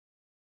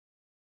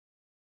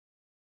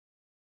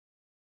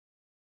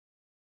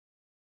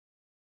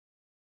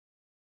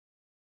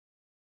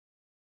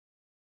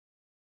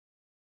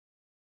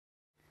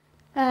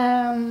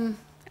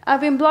I've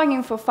been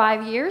blogging for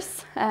 5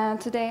 years.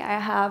 Today I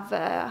have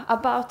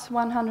about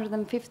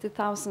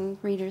 150,000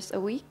 readers a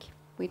week,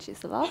 which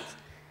is a lot.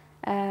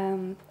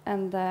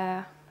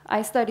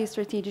 I study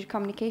strategic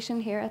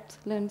communication here at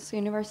Lund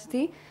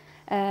University,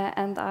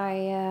 and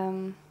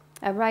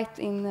I write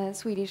in a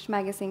Swedish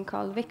magazine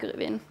called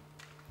Veckorevyn.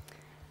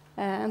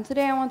 And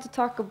today I want to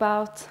talk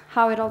about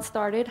how it all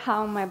started,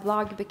 how my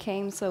blog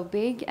became so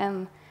big,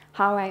 and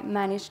how I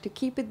managed to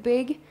keep it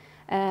big.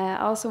 I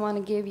also want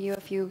to give you a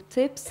few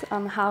tips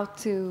on how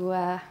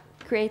to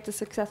create a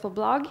successful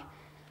blog,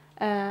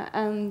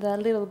 and a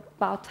little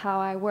about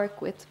how I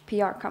work with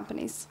PR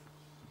companies.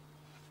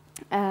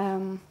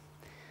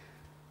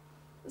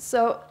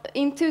 So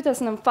in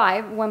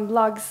 2005, when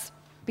blogs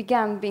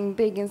began being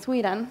big in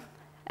Sweden,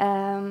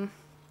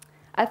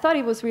 I thought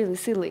it was really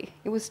silly.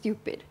 It was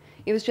stupid.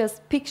 It was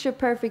just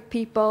picture-perfect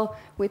people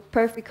with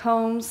perfect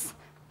homes.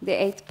 They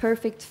ate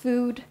perfect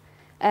food.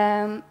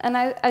 And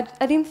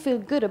I didn't feel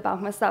good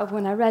about myself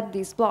when I read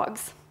these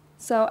blogs.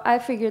 So I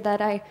figured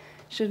that I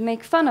should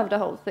make fun of the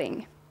whole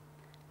thing.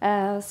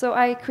 So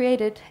I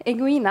created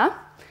Egoina,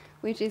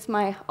 which is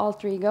my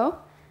alter ego.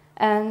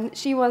 And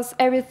she was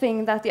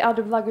everything that the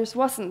other bloggers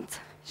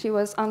wasn't. She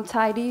was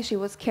untidy, she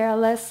was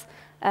careless,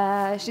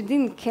 she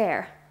didn't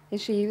care.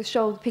 She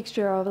showed a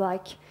picture of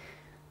like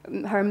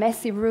her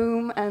messy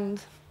room,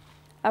 and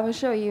I will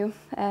show you.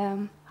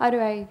 How do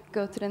I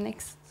go to the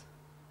next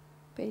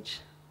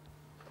page?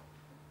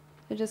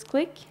 I just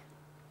click.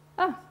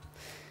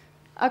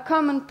 A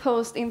common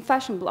post in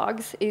fashion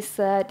blogs is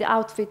the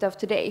outfit of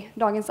today,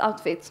 dagens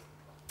outfit.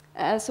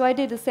 So I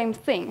did the same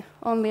thing,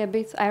 only a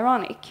bit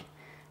ironic.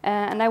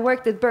 And I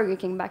worked at Burger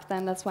King back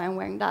then, that's why I'm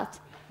wearing that.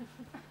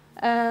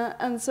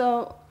 And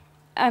so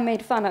I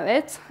made fun of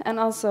it, and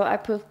also I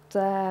put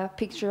a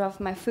picture of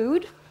my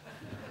food.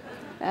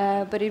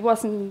 But it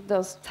wasn't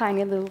those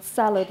tiny little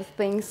salad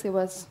things, it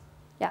was,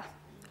 yeah,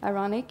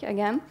 ironic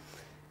again.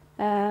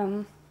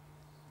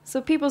 So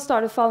people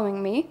started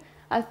following me,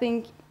 I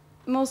think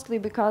mostly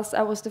because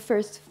I was the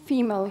first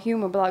female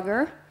humor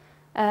blogger,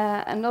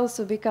 and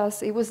also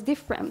because it was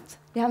different.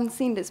 You haven't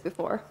seen this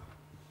before.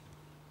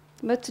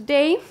 But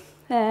today,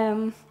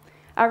 I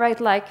write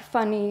like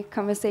funny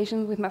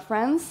conversations with my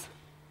friends,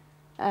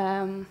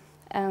 and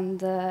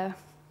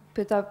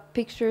put up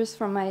pictures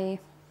from my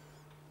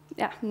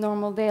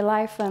normal day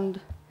life and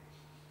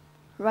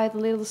write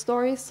little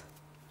stories.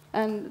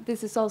 And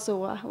this is also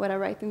what I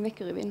write in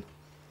Veckorevyn.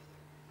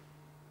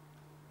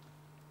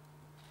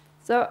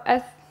 So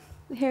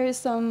here is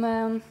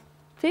some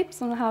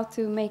tips on how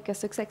to make a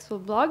successful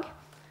blog.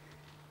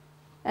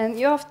 And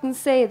you often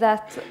say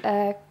that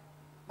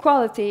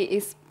quality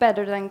is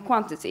better than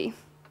quantity,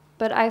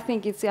 but I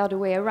think it's the other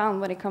way around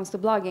when it comes to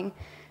blogging,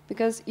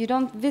 because you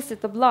don't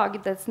visit a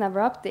blog that's never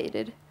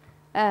updated.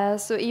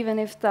 So even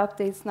if the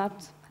update's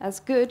not as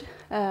good,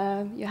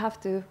 you have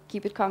to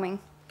keep it coming.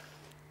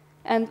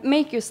 And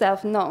make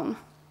yourself known.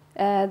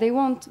 They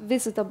won't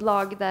visit a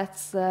blog that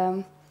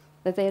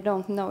they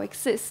don't know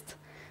exists.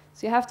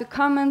 So you have to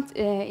comment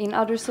in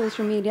other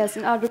social medias,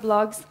 in other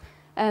blogs,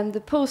 and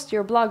post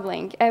your blog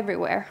link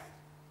everywhere.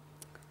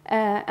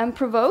 And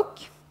provoke.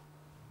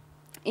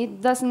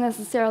 It doesn't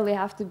necessarily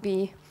have to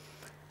be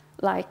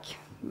like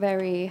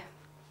very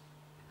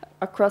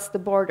across the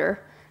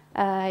border.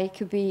 It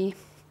could be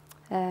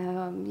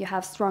you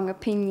have strong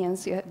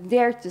opinions, you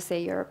dare to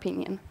say your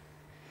opinion.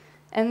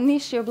 And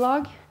niche your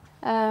blog.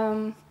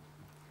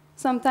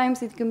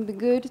 Sometimes it can be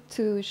good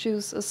to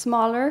choose a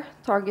smaller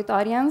target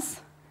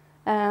audience.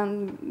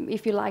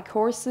 If you like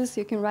horses,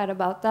 you can write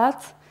about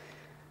that.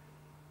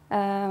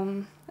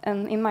 And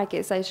in my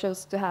case, I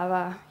chose to have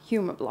a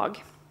humor blog.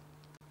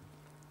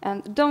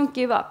 And don't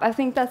give up. I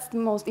think that's the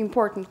most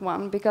important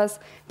one, because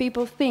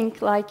people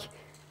think like,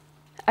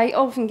 I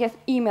often get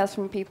emails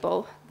from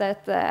people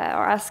that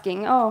are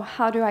asking, oh,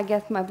 how do I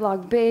get my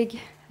blog big?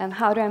 And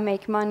how do I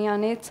make money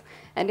on it?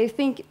 And they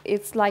think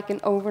it's like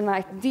an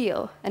overnight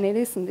deal, and it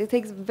isn't. It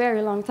takes a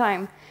very long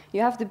time.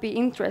 You have to be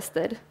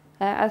interested.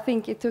 I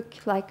think it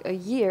took like a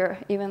year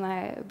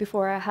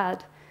before I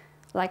had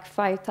like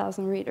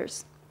 5,000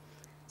 readers.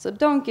 So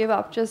don't give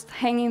up. Just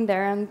hang in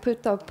there and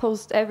put a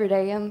post every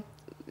day, and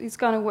it's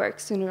going to work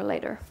sooner or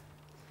later.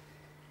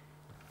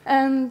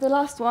 And the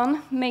last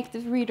one, make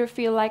the reader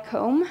feel like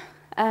home.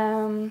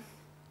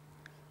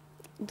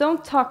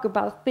 Don't talk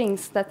about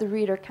things that the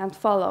reader can't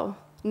follow.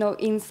 No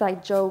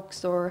inside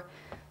jokes or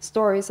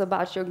stories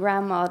about your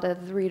grandma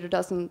that the reader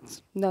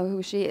doesn't know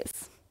who she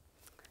is.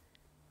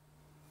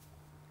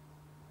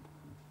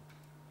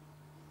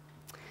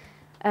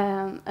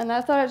 And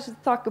I thought I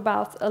should talk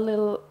about a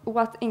little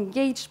what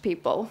engaged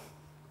people.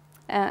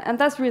 And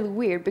that's really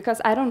weird,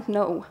 because I don't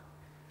know.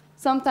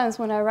 Sometimes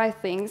when I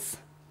write things,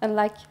 and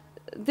like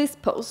this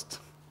post,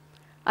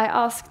 I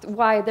asked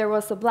why there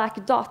was a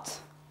black dot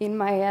in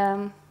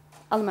my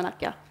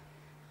almanacka.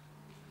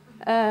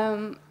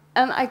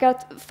 And I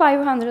got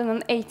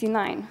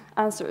 589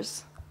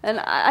 answers. And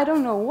I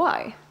don't know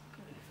why.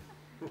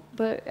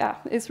 But yeah,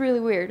 it's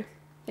really weird.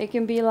 It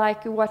can be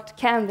like what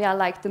candy I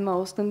like the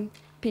most, and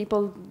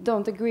people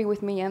don't agree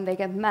with me and they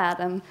get mad,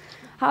 and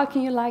how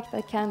can you like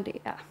that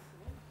candy? Yeah.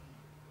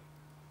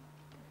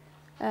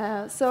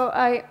 So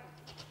I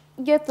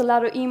get a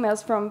lot of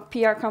emails from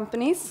PR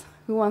companies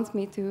who want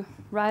me to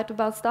write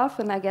about stuff,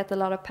 and I get a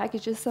lot of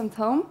packages sent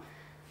home,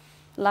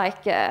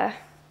 like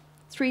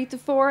 3 to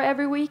 4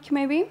 every week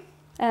maybe.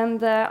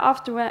 And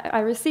after I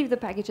receive the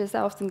packages,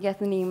 I often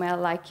get an email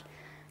like,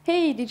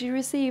 hey, did you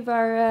receive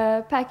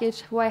our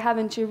package? Why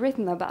haven't you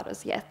written about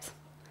us yet?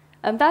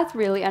 And that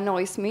really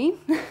annoys me,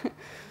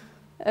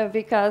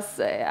 because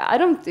I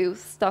don't do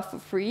stuff for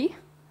free.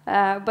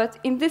 But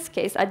in this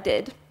case, I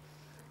did.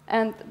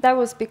 And that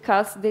was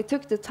because they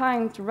took the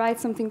time to write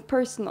something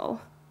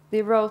personal.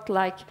 They wrote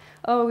like,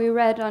 oh, we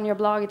read on your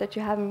blog that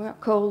you're having a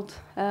cold.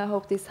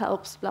 Hope this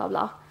helps, blah,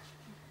 blah.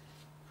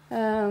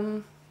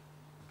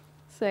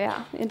 So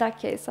yeah, in that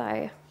case,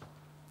 I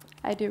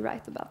do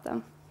write about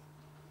them.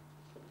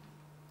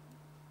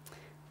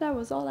 That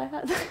was all I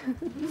had.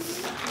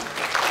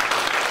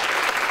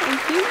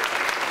 Thank you.